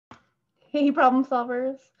Hey, problem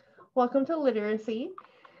solvers. Welcome to literacy.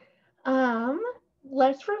 Um,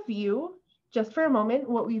 let's review just for a moment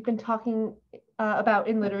what we've been talking about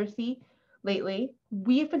in literacy lately.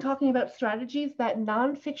 We've been talking about strategies that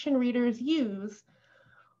nonfiction readers use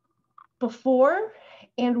before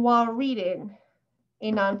and while reading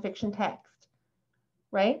a nonfiction text,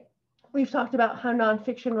 right? We've talked about how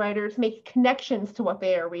nonfiction writers make connections to what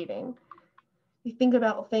they are reading. They think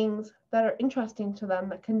about things that are interesting to them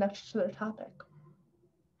that connect to their topic.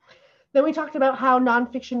 Then we talked about how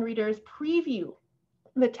nonfiction readers preview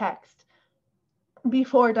the text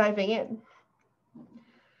before diving in.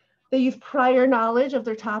 They use prior knowledge of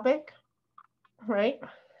their topic, right?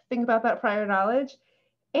 Think about that prior knowledge.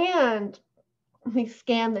 And they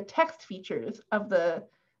scan the text features of the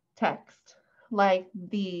text, like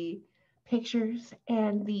the pictures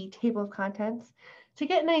and the table of contents, to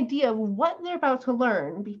get an idea of what they're about to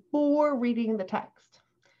learn before reading the text.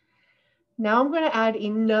 Now I'm going to add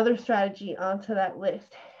another strategy onto that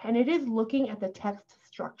list, and it is looking at the text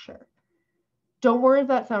structure. Don't worry if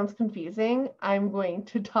that sounds confusing. I'm going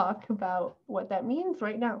to talk about what that means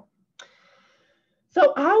right now.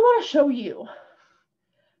 So I want to show you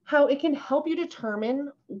how it can help you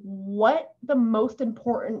determine what the most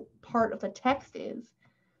important part of the text is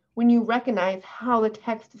when you recognize how the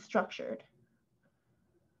text is structured.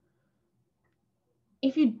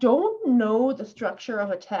 If you don't know the structure of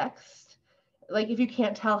a text, like if you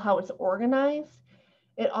can't tell how it's organized,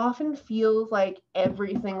 it often feels like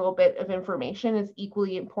every single bit of information is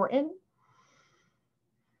equally important.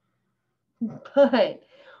 But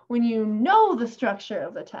when you know the structure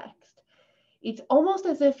of the text, it's almost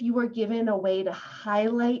as if you were given a way to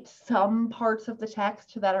highlight some parts of the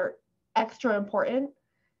text that are extra important,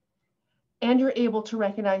 and you're able to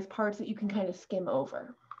recognize parts that you can kind of skim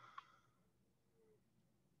over.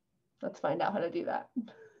 Let's find out how to do that.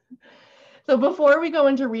 So before we go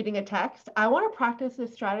into reading a text, I want to practice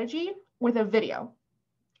this strategy with a video.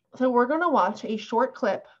 So we're going to watch a short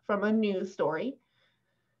clip from a news story.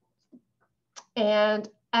 And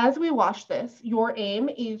as we watch this, your aim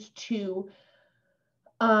is to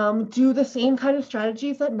do the same kind of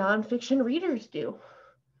strategies that nonfiction readers do.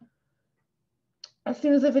 As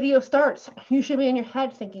soon as the video starts, you should be in your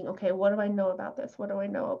head thinking, okay, what do I know about this? What do I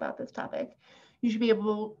know about this topic? You should be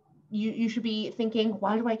able, you should be thinking,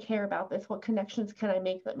 why do I care about this? What connections can I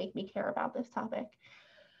make that make me care about this topic?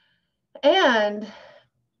 And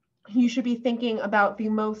you should be thinking about the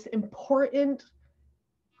most important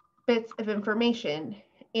bits of information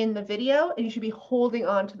in the video, and you should be holding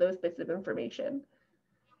on to those bits of information.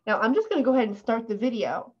 Now, I'm just going to go ahead and start the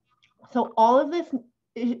video. So all of this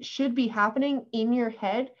should be happening in your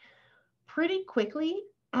head pretty quickly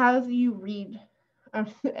as you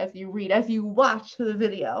watch the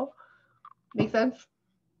video. Make sense?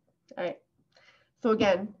 All right. So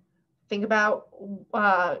again, think about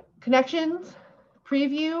connections,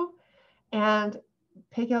 preview, and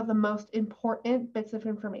pick out the most important bits of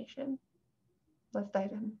information. Let's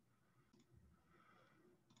dive in.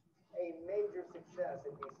 A major success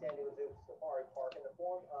at the San Diego Zoo Safari Park in the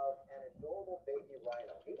form of an adorable baby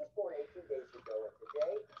rhino. He was born 18 days ago, and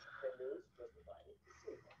today the news was invited to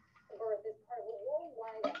see him. The birth is part of a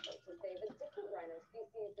worldwide effort to save a different rhino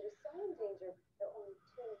species that is so endangered there are only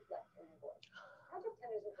 2 left in the bush. Project 10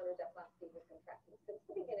 News reporter Jeff Lasky has been tracking since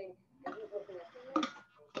the beginning, and he's looking at the next.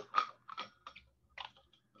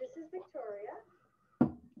 This is Victoria,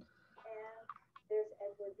 and there's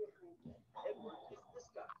Edward behind her. Edward is this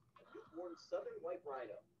guy, a newborn southern white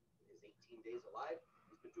rhino. In his 18 days alive,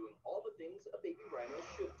 he's been doing all the things a baby rhino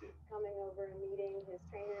should do. Coming over and meeting his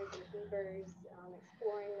trainers and keepers,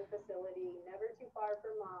 exploring the facility, never too far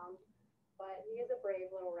from mom, but he is a brave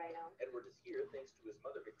little rhino. Edward is here thanks to his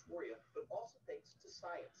mother Victoria, but also thanks to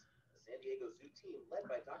science. The San Diego Zoo team led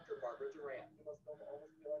by Dr. Barbara Duran. You must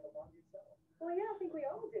almost feel like a mom yourself. Well, yeah, I think we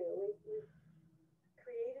all do. We've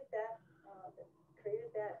created that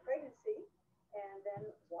pregnancy and then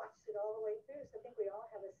watched it all the way through. So I think we all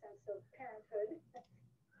have a sense of parenthood.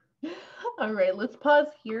 All right, let's pause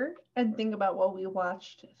here and think about what we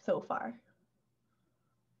watched so far.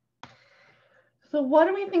 So what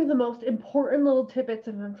do we think the most important little tidbits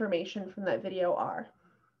of information from that video are?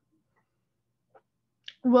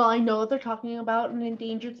 Well, I know that they're talking about an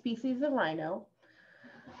endangered species of rhino.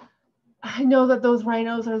 I know that those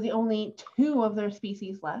rhinos are the only 2 of their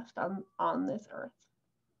species left on this earth.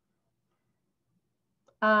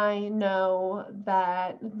 I know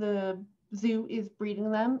that the zoo is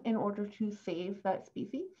breeding them in order to save that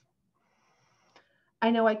species.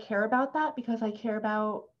 I know I care about that because I care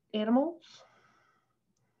about animals.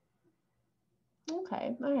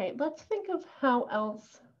 Okay, all right, let's think of how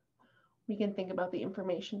else we can think about the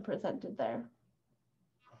information presented there.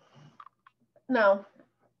 Now,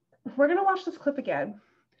 we're going to watch this clip again.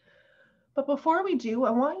 But before we do,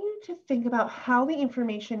 I want you to think about how the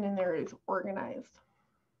information in there is organized.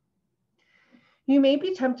 You may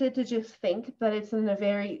be tempted to just think that it's in a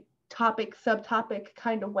very topic, subtopic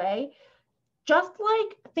kind of way. Just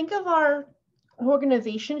like think of our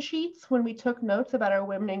organization sheets when we took notes about our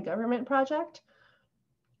Women in Government project.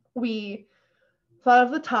 We thought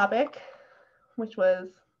of the topic, which was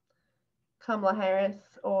Kamala Harris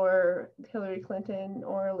or Hillary Clinton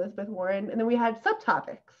or Elizabeth Warren, and then we had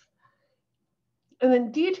subtopics and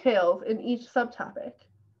then details in each subtopic.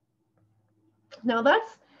 Now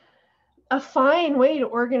that's a fine way to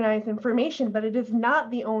organize information, but it is not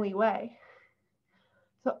the only way.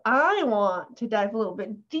 So I want to dive a little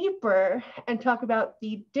bit deeper and talk about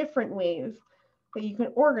the different ways that you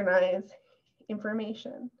can organize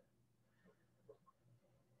information.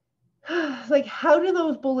 Like, how do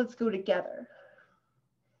those bullets go together?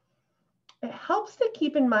 It helps to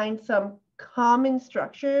keep in mind some common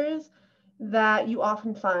structures that you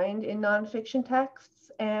often find in nonfiction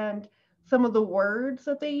texts and some of the words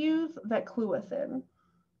that they use that clue us in.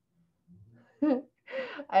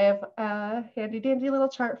 I have a handy dandy little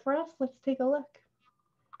chart for us. Let's take a look.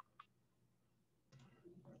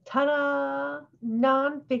 Ta-da!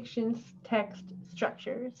 Nonfiction text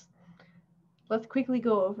structures. Let's quickly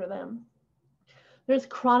go over them. There's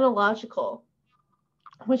chronological,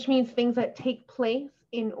 which means things that take place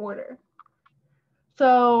in order.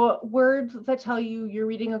 So words that tell you you're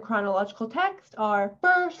reading a chronological text are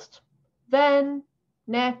first, then,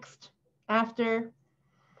 next, after,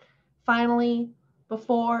 finally,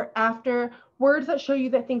 before, after. Words that show you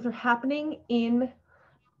that things are happening in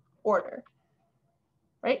order,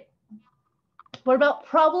 right? What about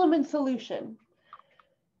problem and solution?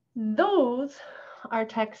 Those are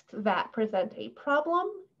texts that present a problem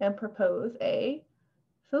and propose a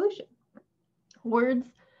solution. Words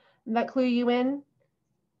that clue you in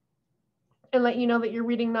and let you know that you're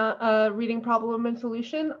reading reading problem and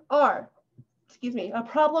solution are, a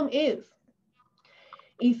problem is,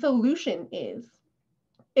 a solution is,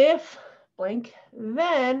 if blank,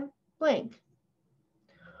 then blank,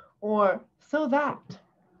 or so that.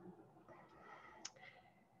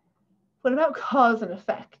 What about cause and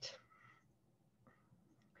effect?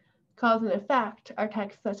 Cause and effect are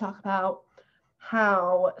texts that talk about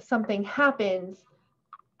how something happens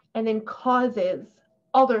and then causes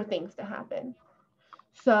other things to happen.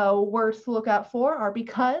 So words to look out for are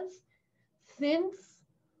because, since,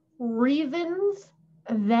 reasons,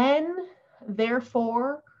 then,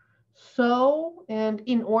 therefore, so, and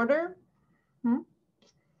in order.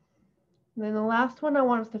 And then the last one I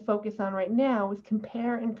want us to focus on right now is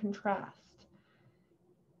compare and contrast.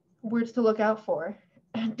 Words to look out for: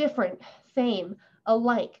 different, same,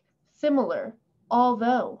 alike, similar,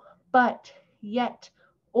 although, but, yet,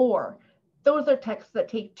 or. Those are texts that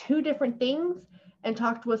take two different things and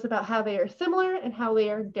talk to us about how they are similar and how they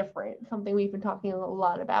are different, something we've been talking a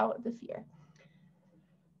lot about this year.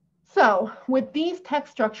 So with these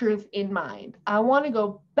text structures in mind, I want to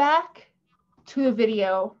go back to the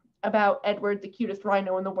video about Edward, the cutest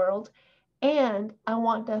rhino in the world, and I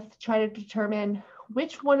want us to try to determine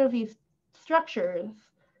which one of these structures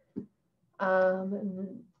the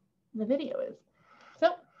video is.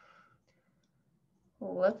 So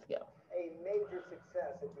let's go. A major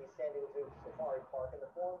success at the San Diego Safari Park in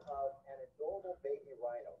the form of an adorable baby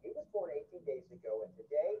rhino. He was born 18 days ago, and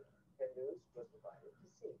today the news was provided to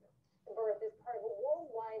see him. The birth is part of a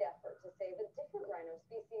worldwide effort to save a different rhino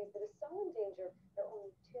species that is so endangered there are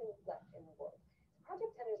only 2 left in the world.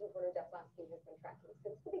 Project 10 News reporter Jeff Lasky has been tracking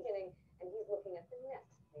since the beginning, and he's looking at the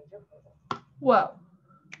next major hurdle. Whoa.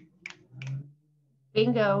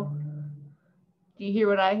 Bingo. Do you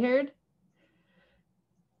hear what I heard?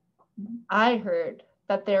 I heard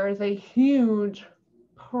that there is a huge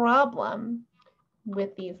problem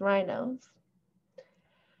with these rhinos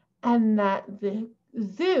and that the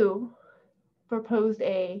zoo proposed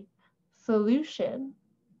a solution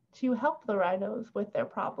to help the rhinos with their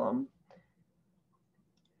problem.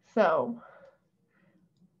 So,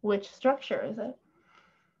 which structure is it?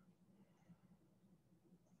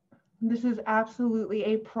 This is absolutely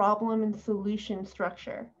a problem and solution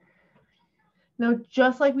structure. Now,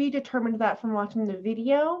 just like we determined that from watching the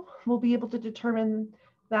video, we'll be able to determine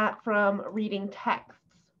that from reading texts.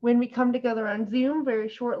 When we come together on Zoom very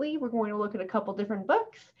shortly, we're going to look at a couple different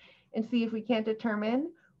books and see if we can't determine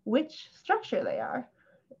which structure they are.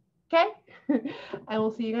 Okay? I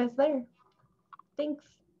will see you guys there. Thanks.